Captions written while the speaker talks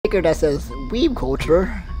sticker that says Weeb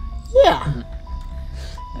Culture. Yeah.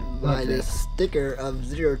 And buy this sticker of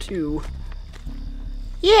 02.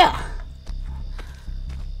 Yeah.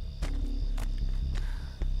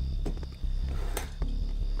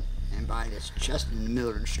 And buy this chest in the middle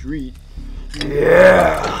of the street.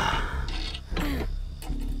 Yeah.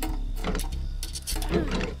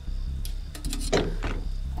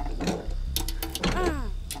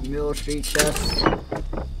 Middle Street chest.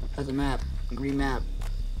 That's a map. A green map.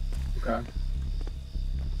 Okay.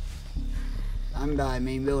 I'm by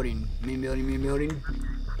main building. Main building, main building.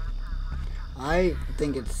 I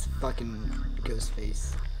think it's fucking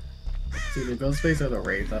Ghostface. It's either Ghostface or the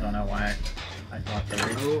Wraith. I don't know why I thought the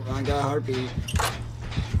Wraith. Oh, I got a heartbeat.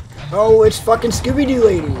 Oh, it's fucking Scooby-Doo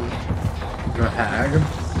lady. You're a hag?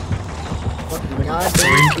 Fucking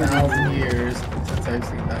goddamn 3,000 years since I've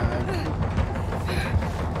seen the hag.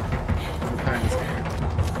 I'm kind of scared.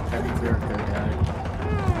 That means you're a good hag.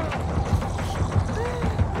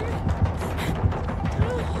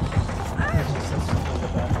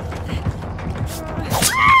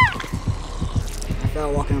 I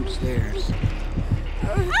fell walking upstairs.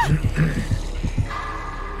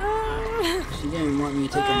 She didn't want me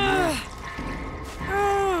to take a nap.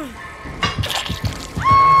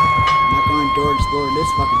 I'm not going to door explore this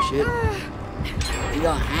fucking shit. You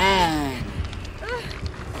got hang.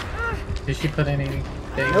 Did she put anything?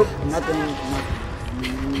 Nope, nothing.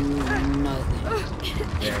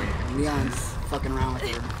 Nothing. There. Leon's fucking around with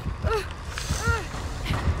her.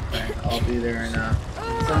 Okay, I'll be there in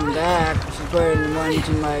Come back. She put one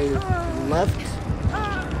to my left.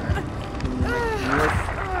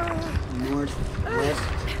 Northwest.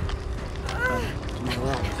 To my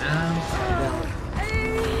left. About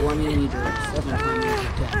 20 meters. 7 meters.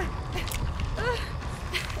 10.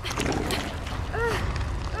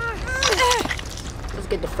 Let's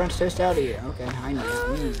get the French toast out of here. Okay, hi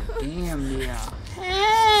Nia. Damn, Nia.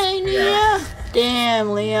 Hey, Nia. Yeah.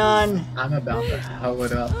 Damn, Leon. I'm about to hoe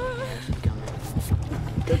it up. Yeah, she's coming.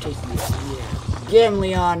 Go chase Leon. Yeah. Get him,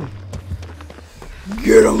 Leon.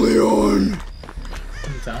 Get him, Leon.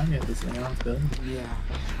 I'm telling you, this Leon's good. Yeah,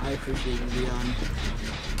 I appreciate you, Leon.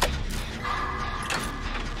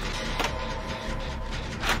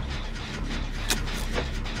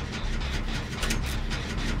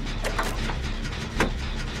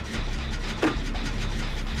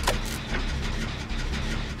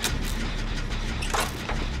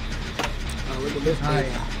 Oh, look at this Hi.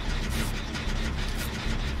 data.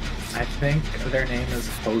 I think their name is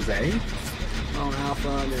Jose. Oh,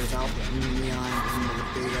 Alpha, there's Alpha and Leon and there's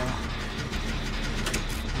Beta.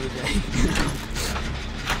 Okay.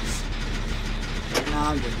 Now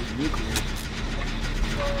I'm just nuclear.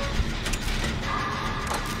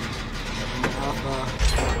 Alpha,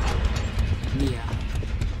 Mia.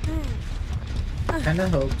 I kind of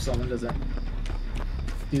hope someone doesn't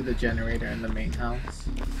do the generator in the main house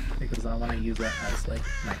because I want to use it as like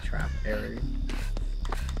my trap area.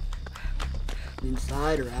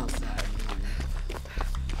 Inside or outside?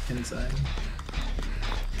 Inside.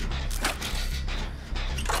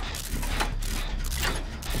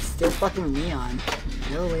 It's still fucking Leon.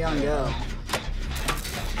 Go, Leon, go.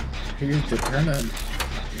 He's determined.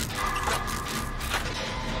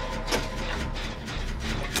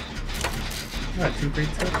 Got 2 great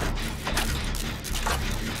tips.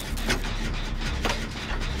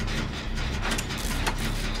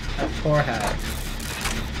 That poor hag.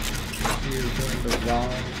 She is doing the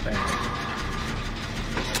wrong thing.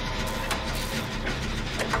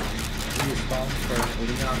 She is falling for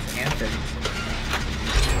Leon's antics.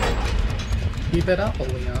 Keep it up,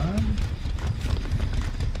 Leon.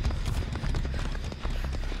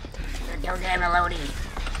 Go get Melody.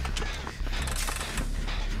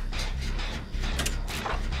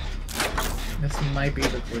 This might be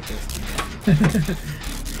the quickest.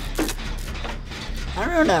 I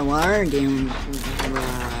remember that one game.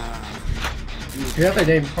 The other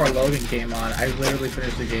day before loading came on, I literally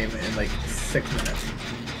finished the game in like 6 minutes.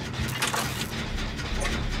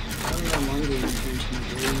 I remember that one game.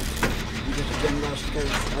 Just a Gen Rush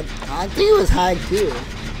because I think it was Hag too.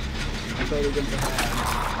 I played against the Hag.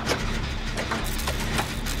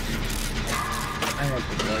 I don't know if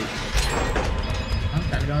it's like... I'm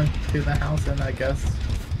kind of going to the house and I guess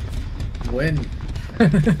win.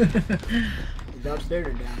 Is it upstairs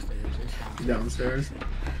or downstairs? This house. Downstairs.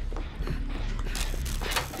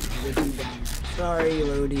 This is down. Sorry,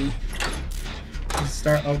 Lodi. Just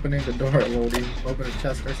start opening the door, loading. Open a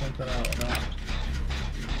chest or something, I don't know.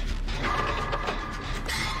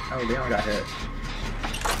 Oh, Leon got hit.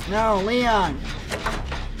 No, Leon!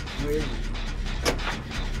 Where is he?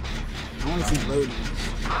 I want to see Lodi.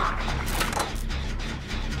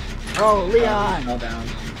 Oh, Leon! Fell down.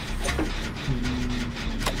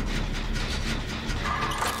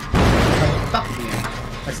 Oh, fuck Leon.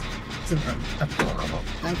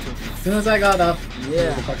 Thank you. As soon as I got up,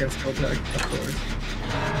 Yeah. the fucking skill check, of course.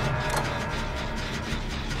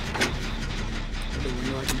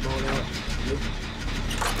 I can blow it out.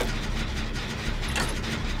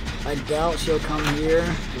 I doubt she'll come here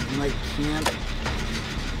with my camp.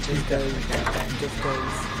 Just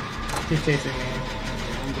cause. She's chasing me.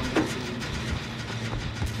 I'm going to see.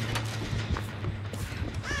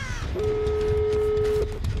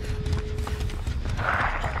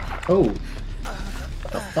 Oh.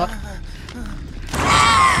 What the fuck?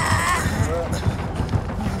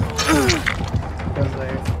 Goes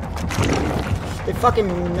there. They fucking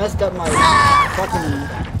messed up my fucking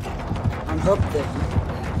unhooked thing.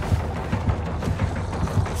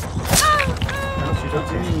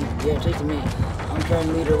 Chasing me. Yeah, chasing me. I'm trying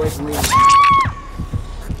to lead her away from Leon.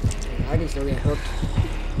 I can still get hooked.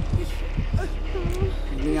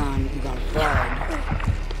 Leon, you got fried.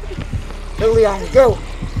 Go, Leon, go!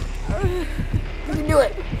 You can do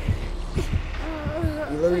it!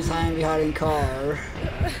 Lily's hiding behind a car.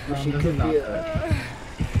 She could be a...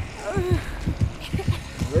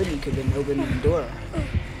 Lily could have been opening the door.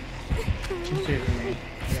 She's chasing me.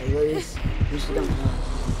 Yeah, Lily's... She's gonna...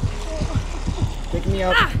 Pick me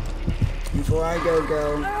up. Before I go.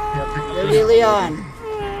 Yeah, Lily, Leon!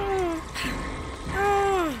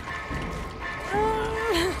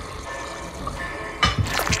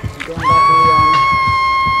 I'm going back to Leon.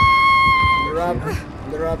 They're up.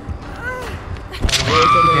 They're up.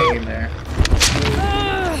 Hang in there.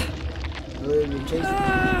 Lily, you're chasing me.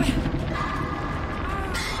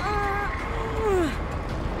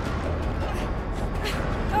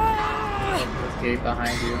 This gate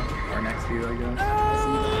behind you, or next to you, I guess.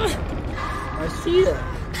 I see that.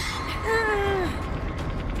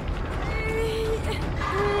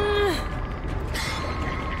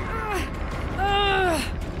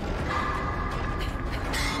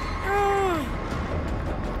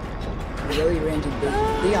 Really ran too big.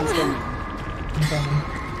 Leon's coming. I'm coming.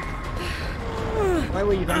 Why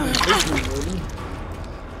were you running big, Lily?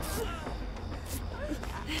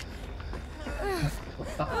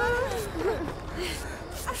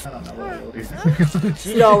 I don't know what we'll do.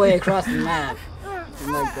 She's all the way across the map.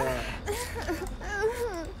 And like that.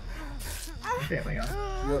 Okay, Leon.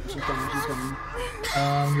 Yep, she's coming.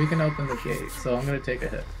 We can open the gate, so I'm gonna take a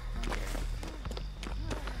hit.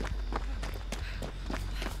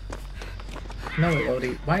 No, wait,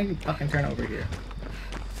 Lodi. Why did you fucking turn over here?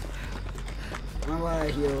 I want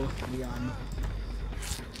to heal Leon.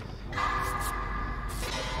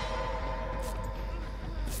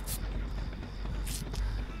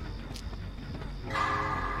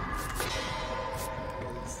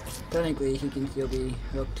 Technically, he can still be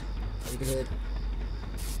hooked. Take a hit.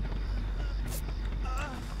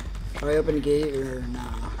 Should I open the gate or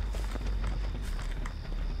nah?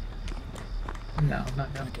 No,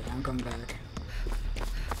 not now. Okay, I'm coming back.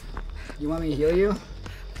 You want me to heal you?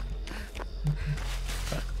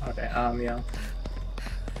 Okay, yeah.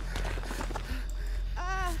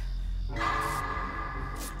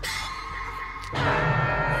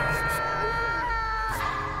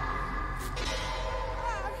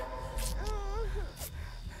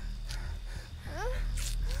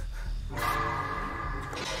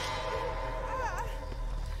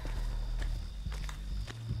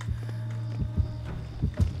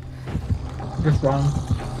 Just wrong.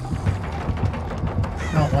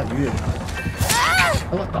 I don't want you to know.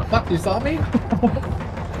 Oh, what the fuck? You saw me?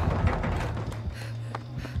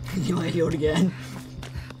 You want to heal it again?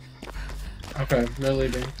 Okay, they're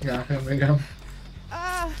leaving. Yeah, here we go.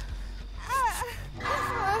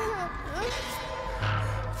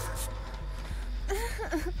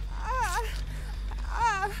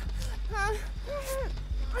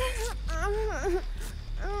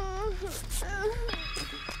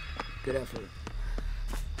 Good effort.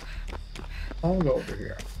 I'll go over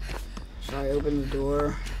here. Should I open the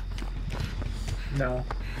door? No.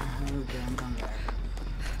 Okay, I'm coming back.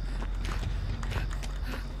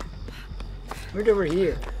 Where's over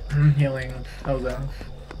here? I'm healing Ozone.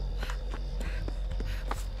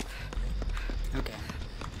 Okay.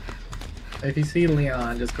 If you see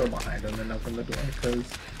Leon, just go behind him and open the door, because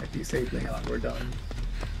if you save Leon, we're done.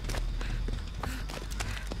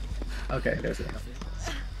 Okay, there's Leon.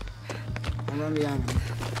 I'm running behind him.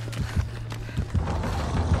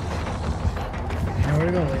 Now where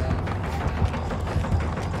to go, Leon?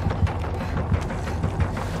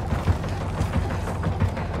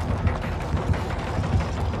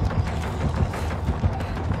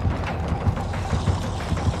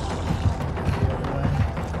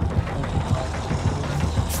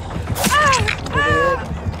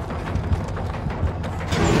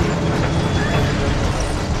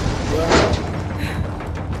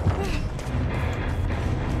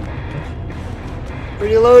 Where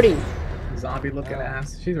are you loading? Zombie looking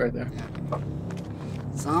ass. She's right there.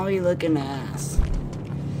 Zombie looking ass.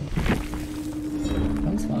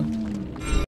 That was fun.